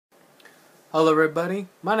Hello everybody,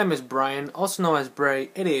 my name is Bryan, also known as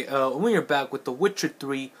Ep.88, and we are back with The Witcher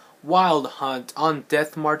 3 Wild Hunt on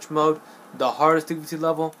Death March mode, the hardest difficulty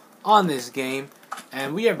level on this game.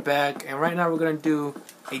 And we are back, and right now we're going to do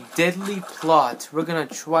a deadly plot. We're going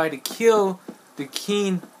to try to kill the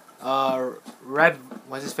king,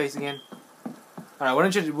 what's his face again? Alright,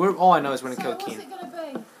 all I know is we're going to kill the king.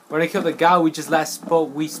 We're going to kill the guy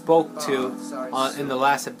we spoke to in the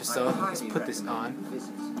last episode. Let's put this on.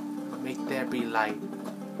 Make there be light.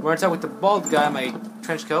 We're gonna talk with the bald guy. My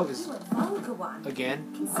trench coat is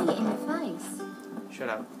again. Can see it in your face. Shut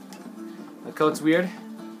up. My coat's weird.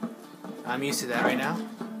 I'm used to that right now.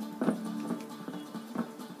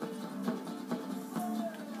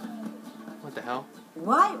 What the hell?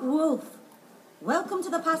 White Wolf, welcome to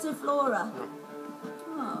the passive flora.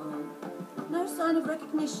 Oh, no sign of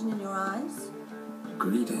recognition in your eyes.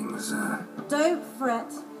 Greetings, Don't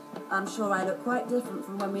fret. I'm sure I look quite different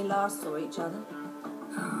from when we last saw each other.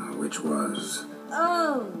 which was...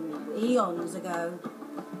 Oh, eons ago.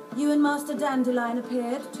 You and Master Dandelion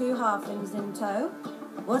appeared, two halflings in tow.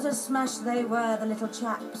 What a smash they were, the little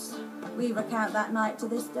chaps. We recount that night to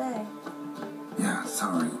this day. Yeah,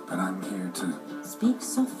 sorry, but I'm here to... Speak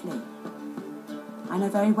softly. I know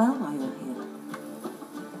very well why you're here.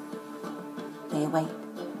 Lay away.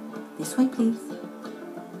 This way, please.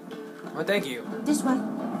 Oh, thank you. This way.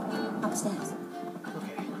 Upstairs.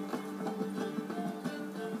 Okay.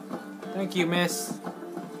 Thank you, miss.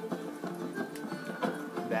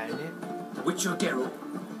 That in it? Witcher Geralt,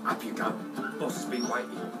 up you go. Boss has been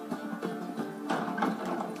waiting.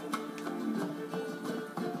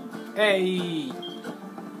 Hey!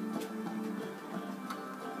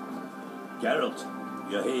 Geralt,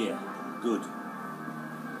 you're here. Good.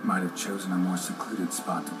 Might have chosen a more secluded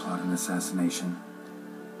spot to plot an assassination.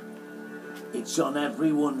 It's on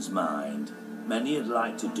everyone's mind. Many would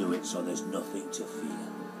like to do it, so there's nothing to fear.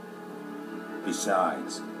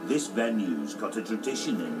 Besides, this venue's got a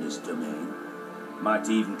tradition in this domain. Might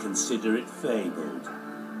even consider it fabled.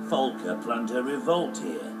 Folka planned her revolt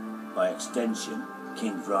here. By extension,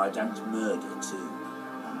 King Vrydank's murder too.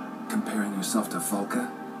 Comparing yourself to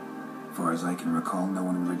Folka? Far as I can recall, no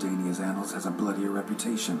one in Redania's annals has a bloodier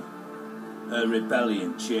reputation. Her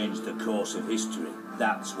rebellion changed the course of history.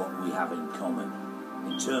 That's what we have in common.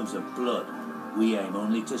 In terms of blood, we aim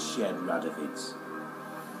only to shed Radovid's.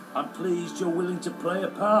 I'm pleased you're willing to play a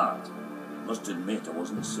part. Must admit I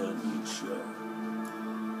wasn't certain you'd show.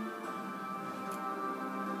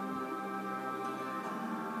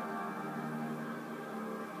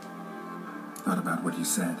 Thought about what you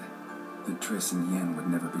said. That Triss and Yen would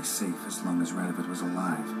never be safe as long as Radovid was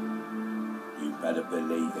alive. You better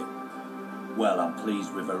believe it. Well, I'm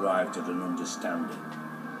pleased we've arrived at an understanding.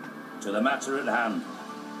 To the matter at hand,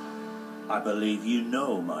 I believe you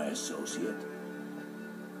know my associate.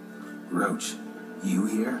 Roach, you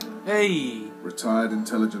here? Hey! Retired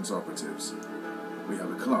intelligence operatives. We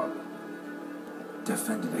have a club.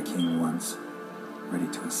 Defended a king once. Ready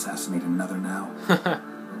to assassinate another now?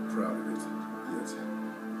 Not proud of it,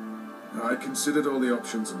 yet. I considered all the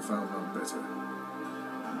options and found none better.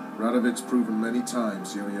 Radovid's proven many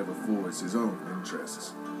times he only ever forwards his own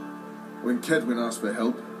interests. When Kedwin asked for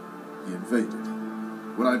help, he invaded.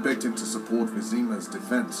 When I begged him to support Vizima's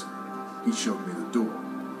defense, he showed me the door.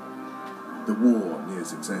 The war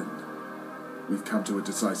nears its end. We've come to a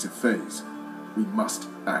decisive phase. We must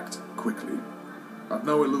act quickly. I've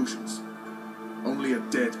no illusions. Only a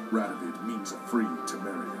dead Radovid means a free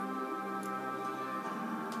Temeria.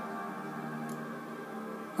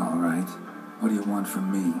 All right. What do you want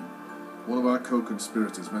from me? One of our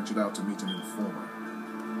co-conspirators ventured out to meet an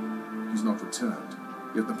informer. He's not returned,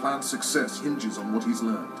 yet the plan's success hinges on what he's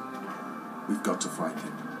learned. We've got to find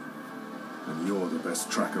him. And you're the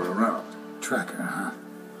best tracker around. Tracker, huh?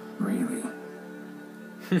 Really?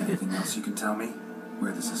 Anything else you can tell me?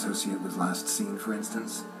 Where this associate was last seen, for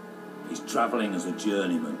instance? He's travelling as a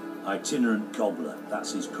journeyman, itinerant cobbler,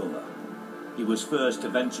 that's his cover. He was first to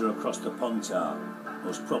venture across the Pontar,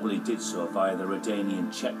 most probably did so via the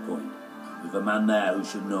Redanian checkpoint, with a man there who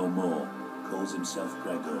should know more, calls himself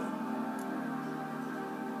Gregor.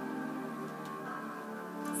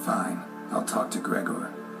 Fine, I'll talk to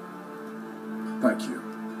Gregor. Thank you.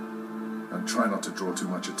 And try not to draw too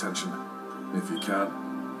much attention. If you can,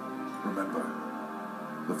 remember,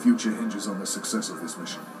 the future hinges on the success of this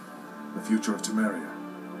mission. The future of Temeria.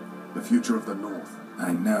 The future of the North.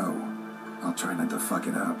 I know. I'll try not to fuck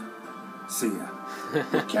it up. See ya.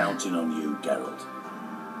 We're counting on you, Geralt.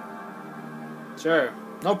 Sure.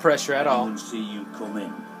 No pressure at all. Anyone see you come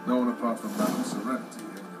in? No one apart from Madame Serenity.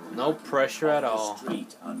 No pressure at all.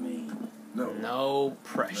 Street, I mean. No. No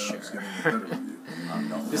pressure. It's getting the better of you. I'm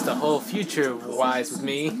not Just the whole future wise with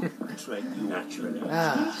me. tread you naturally.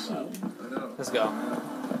 Ah, I know. let's go.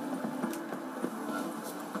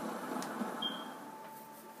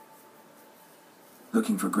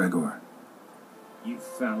 Looking for Gregor. You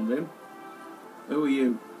found him? Who are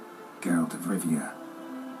you? Geralt of Rivia.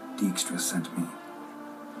 Dijkstra sent me.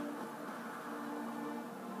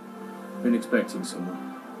 Been expecting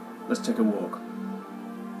someone. Let's take a walk.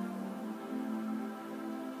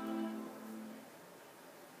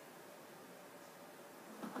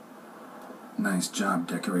 Nice job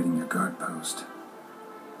decorating your guard post.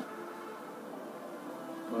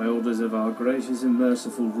 By orders of our gracious and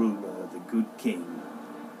merciful ruler, the good king.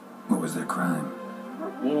 What was their crime?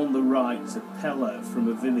 One on the right's a peller from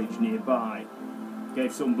a village nearby.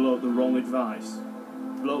 Gave some bloke the wrong advice.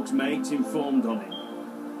 Bloke's mates informed on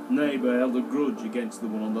him. Neighbour held a grudge against the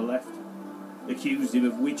one on the left. Accused him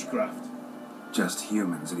of witchcraft. Just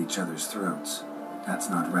humans at each other's throats. That's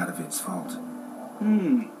not Radovid's fault.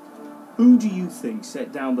 Who do you think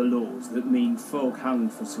set down the laws that mean folk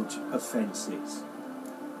hanged for such offences?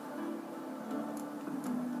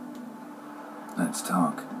 Let's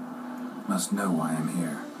talk. Must know why I'm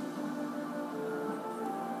here.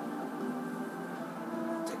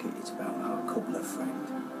 Take it, it's about our cobbler friend.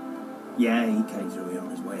 Yeah, he came through here on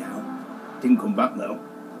his way out. Didn't come back though.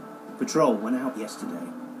 Patrol went out yesterday.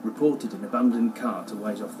 Reported an abandoned cart a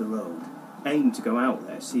ways off the road. Aimed to go out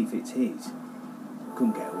there, see if it's his.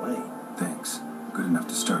 Couldn't get away. Thanks. Good enough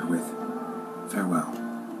to start with. Farewell.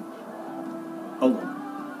 Hold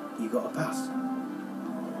on. You got a pass?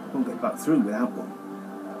 Won't get back through without one.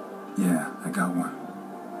 Yeah, I got one.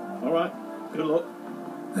 Alright, good luck.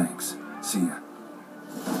 Thanks. See ya.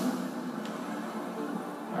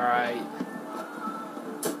 Alright.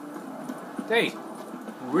 Hey,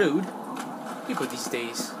 rude. People these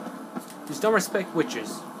days just don't respect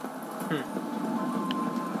witches.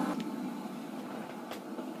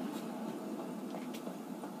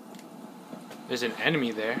 There's an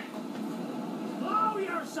enemy there. Blow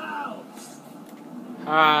yourselves!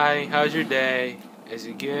 Hi, how's your day? Is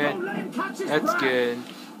it good? Don't let him catch his That's breath. good.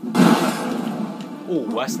 Oh,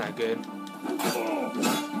 that's not good.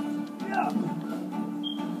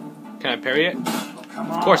 Can I parry it?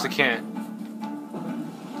 Come on. Of course I can't.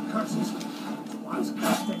 Curses. Once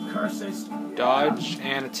casted curses. Dodge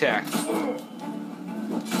and attack.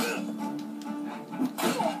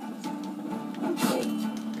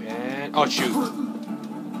 And oh shoot.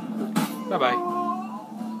 Bye bye.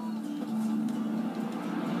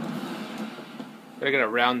 Gotta get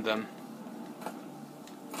around them.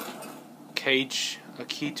 Cage. A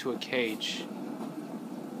key to a cage.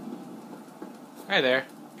 Hi there.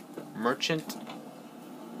 Merchant.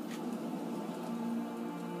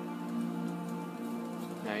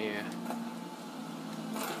 Now yeah.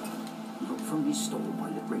 Look from this stall by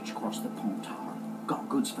the bridge across the pond tower. Got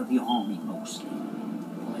goods for the army mostly.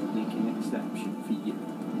 I'll make an exception for you.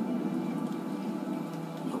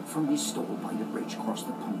 Look from this stall by the bridge across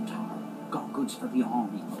the pond tower. Got goods for the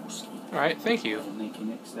army mostly. Alright, thank you. I'll make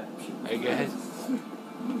an exception. I guess.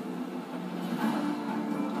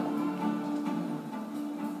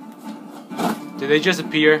 Did they just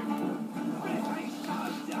appear?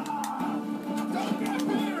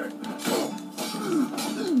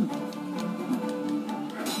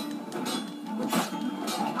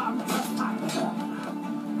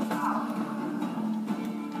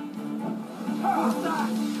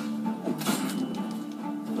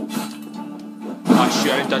 Oh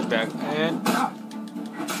shoot, I didn't touch back. And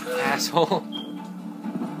asshole.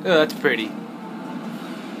 Oh, that's pretty.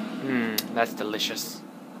 That's delicious.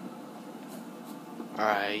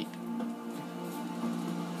 Alright.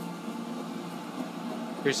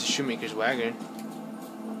 Here's the shoemaker's wagon.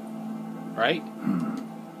 Right?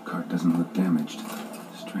 Cart doesn't look damaged.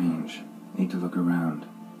 Strange. Need to look around.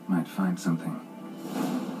 Might find something.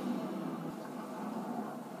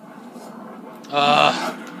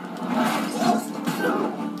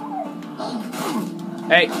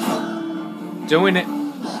 Hey! Doing it!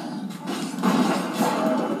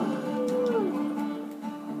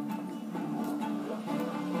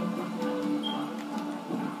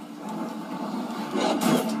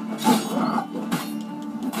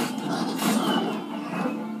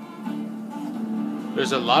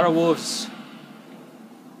 There's a lot of wolves.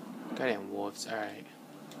 Goddamn wolves, alright.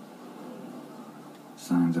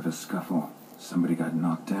 Signs of a scuffle. Somebody got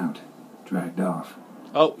knocked out. Dragged off.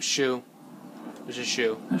 Oh, shoe. There's a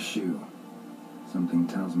shoe. A shoe. Something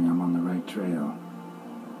tells me I'm on the right trail.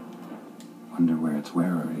 Wonder where its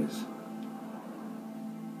wearer is.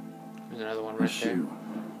 There's another one A right there. shoe.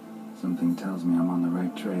 Something tells me I'm on the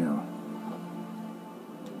right trail.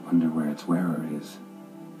 Wonder where its wearer is.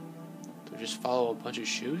 Do we just follow a bunch of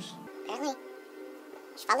shoes? Apparently.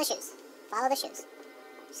 Just follow the shoes. Follow the shoes.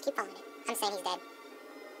 Just keep following it. I'm saying he's dead.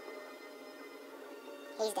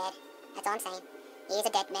 He's dead. That's all I'm saying. He is a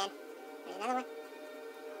dead man. There's another one.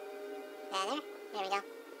 There. There we go.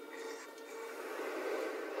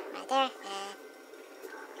 Right there.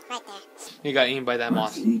 Right there. He got eaten by that moth.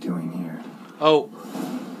 What's he doing here? Oh.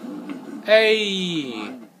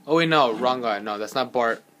 Hey! Oh wait, no, wrong guy. No, that's not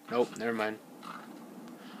Bart. Nope, never mind.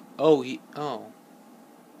 Oh, oh.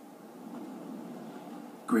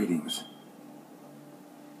 Greetings.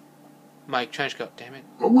 Mike Trenchcoat, damn it.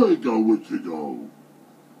 Away go with you go.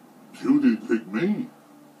 You did pick me.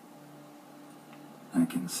 I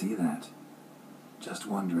can see that. Just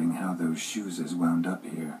wondering how those shoes is wound up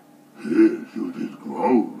here. Yes, you did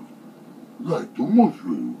grow. Like the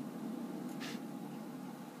mushroom.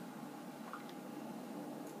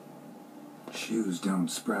 Shoes don't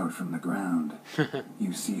sprout from the ground.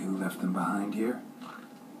 You see who left them behind here?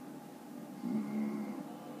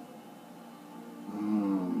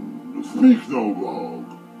 Speak no wrong.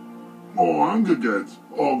 Oh, anger gets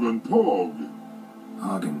Og and Pog.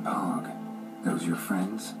 Og and Pog. Those your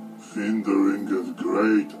friends? Finderinger's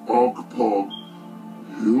great Og Pog.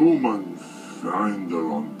 Humans find her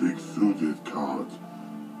on big suited cards.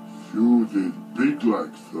 Suited big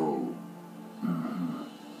like so.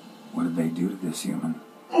 What did they do to this human?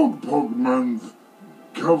 Og Pog man's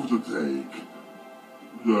come to take.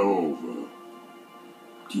 They're over.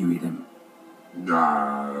 Do you eat him?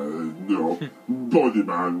 Nah, no. Body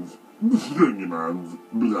man's, stringy man's,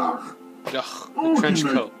 blach. Ugh, trench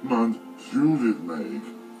coat. Ultimate man's suited make.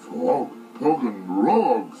 Frog, Pog and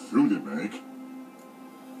Rog suited make.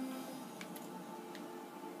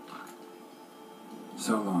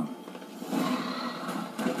 So long.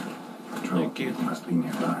 Patrol Thank you. must be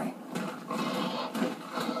nearby.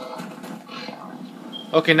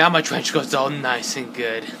 Okay, now my trench coat's all nice and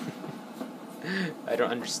good. I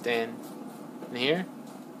don't understand. In here?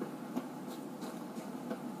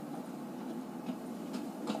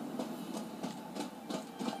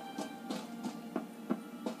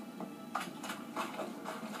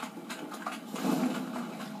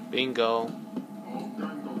 Bingo.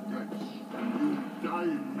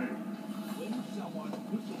 When someone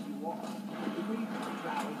pisses you off, you need to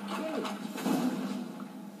try and kill.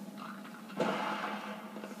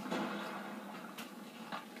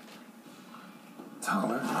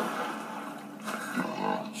 Taller?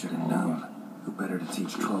 Should have known. Who better to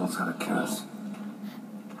teach trolls how to cuss?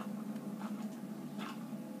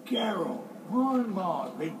 Carol, my,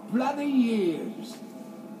 been bloody years.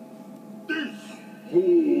 This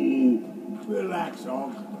whole Relax,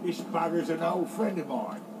 Og. This bugger's an old friend of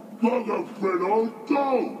mine. bugger friend on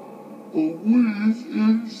go. A wheeze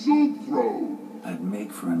in soup throw. I'd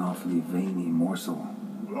make for an awfully veiny morsel.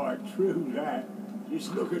 Right, true that.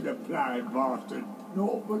 Just look at the ploughing bastard.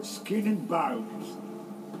 Naught but skin and bones.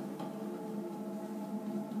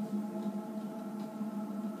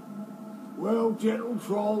 Well, gentle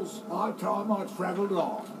trolls, high time I travelled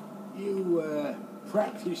on. You,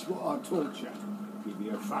 practice what I taught you. Give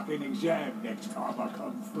you a fucking exam next time I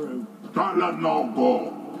come through. Tell her no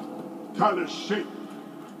go. Tell her sit.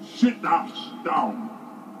 Sit ass down.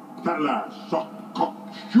 Tell her suck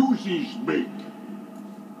cock shoes is big.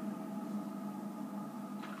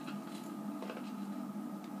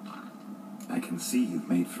 I can see you've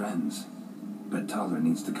made friends. But Taller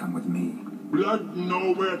needs to come with me. Blood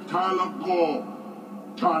know where Tyler go.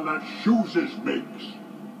 Tyler shoes is big.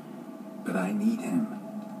 But I need him.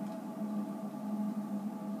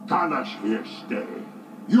 Tyler's here stay.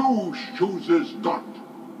 You shoes is got.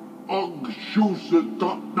 Og shoes is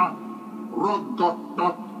got not. Rug got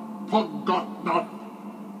not. Pug got not.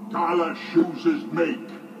 Tyler shoes is make.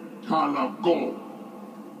 Tyler go.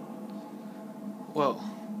 Well,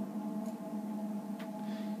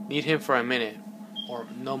 need him for a minute, or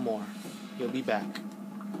no more. He'll be back.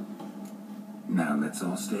 Now let's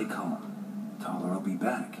all stay calm. Taller will be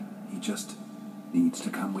back. He just needs to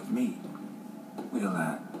come with me.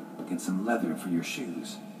 We'll, get some leather for your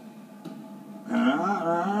shoes.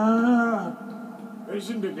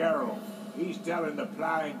 Listen to Daryl. He's telling the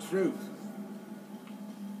ploughing truth.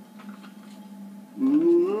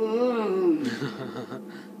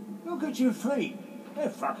 Look at your feet. They're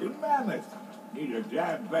fucking mammoth. Need a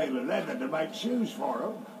damn bale of leather to make shoes for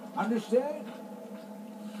them. Understand?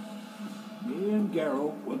 Me and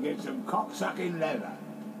Geralt will get some cocksucking leather.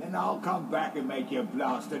 Then I'll come back and make your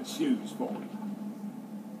blasted shoes for you.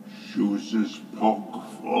 Shoes is pog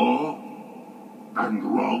for. And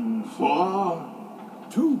rug for.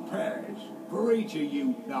 2 pairs for each of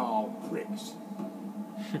you gnarled pricks.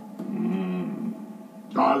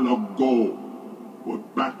 I'll go,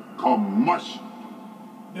 but back come must.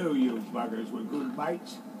 Knew you buggers were good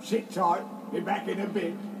mates. Sit tight, be back in a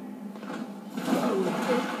bit.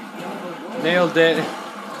 Nailed it.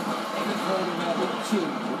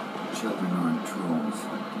 Children aren't trolls,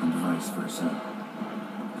 and vice versa.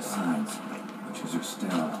 Besides, witches are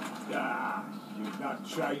sterile. Ah, you've not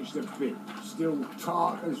changed a bit. Still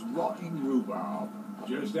tart as rotting rhubarb.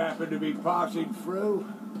 Just happened to be passing through,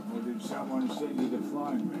 or did someone send you to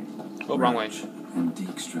find me? Oh, wrong way. And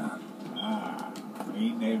Dijkstra. Ah,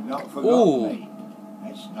 mean they've not forgotten me.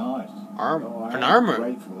 That's nice. An armor.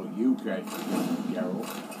 Grateful you came to me, Geralt.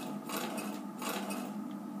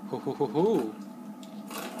 Hoo hoo hoo hoo.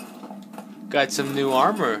 Got some new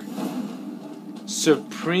armor.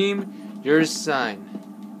 Supreme, your sign.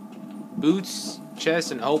 Boots,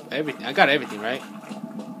 chest, and hope, everything. I got everything, right?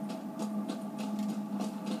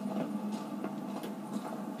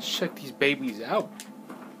 Check these babies out.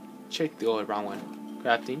 Check the wrong one.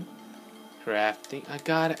 Crafting. I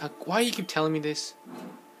got it. Why you keep telling me this?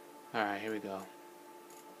 Alright, here we go.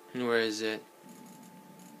 Where is it?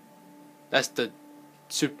 That's the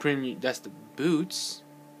Supreme. That's the boots.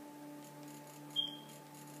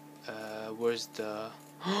 Where's the...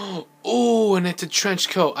 Oh, and it's a trench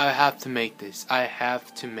coat. I have to make this.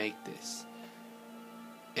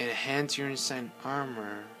 Enhance your inside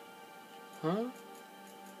armor. Huh?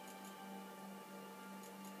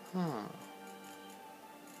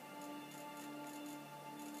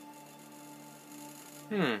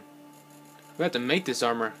 We have to make this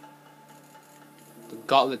armor. The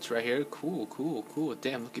gauntlets right here. Cool.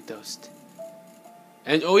 Damn, look at those.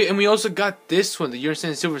 And oh yeah, and we also got this one, the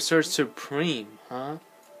Eurasian Silver Sword Supreme, huh?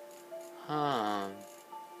 And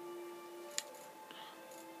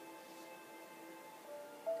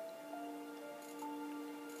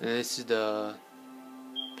this is the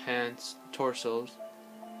pants, torsos.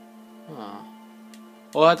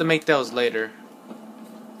 We'll have to make those later.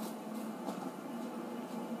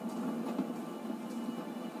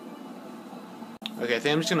 Okay, I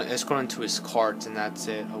think I'm just gonna escort him to his cart and that's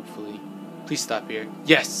it, hopefully. Please stop here.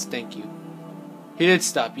 Yes, thank you. He did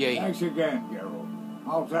stop, yay. Thanks again, Geralt.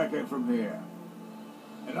 I'll take it from here.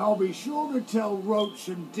 And I'll be sure to tell Roach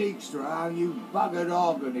and Dijkstra how you buggered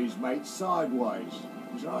Og and his mates sideways.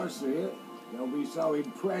 As I see it, they'll be so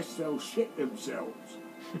impressed they'll shit themselves.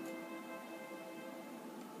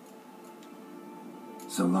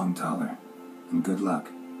 So long, Taller, and good luck.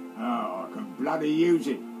 Oh, I can bloody use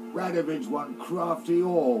it. Radovid's one crafty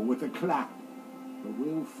ore with a clap. But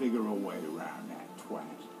we'll figure a way around that twat.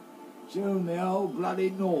 Soon the whole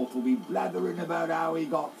bloody North will be blathering about how he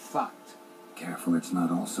got fucked. Careful it's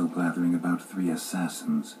not also blathering about 3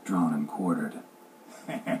 assassins drawn and quartered.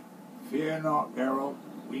 Fear not, Geralt.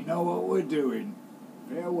 We know what we're doing.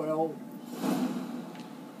 Farewell.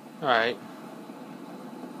 Alright.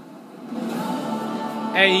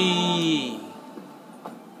 Hey!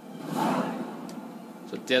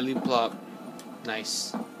 So deadly plop.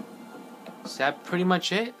 Nice. Is that pretty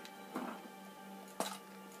much it?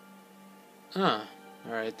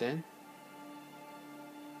 Alright then.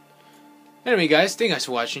 Anyway guys, thank you guys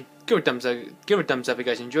for watching. Give it a thumbs up if you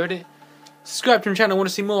guys enjoyed it. Subscribe to the channel if you want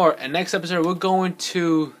to see more. And next episode we're going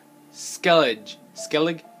to Skellig.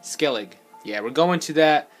 Yeah, we're going to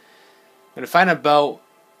that. We're gonna find a boat.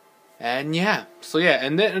 And yeah. So yeah,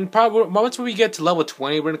 and probably once we get to level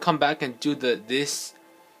 20, we're gonna come back and do this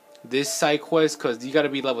side quest, because you gotta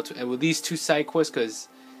be level 2 and with these 2 side quests, because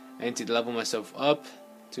I need to level myself up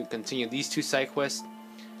to continue these 2 side quests.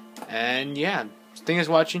 And yeah, thank you guys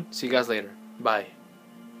for watching. See you guys later. Bye.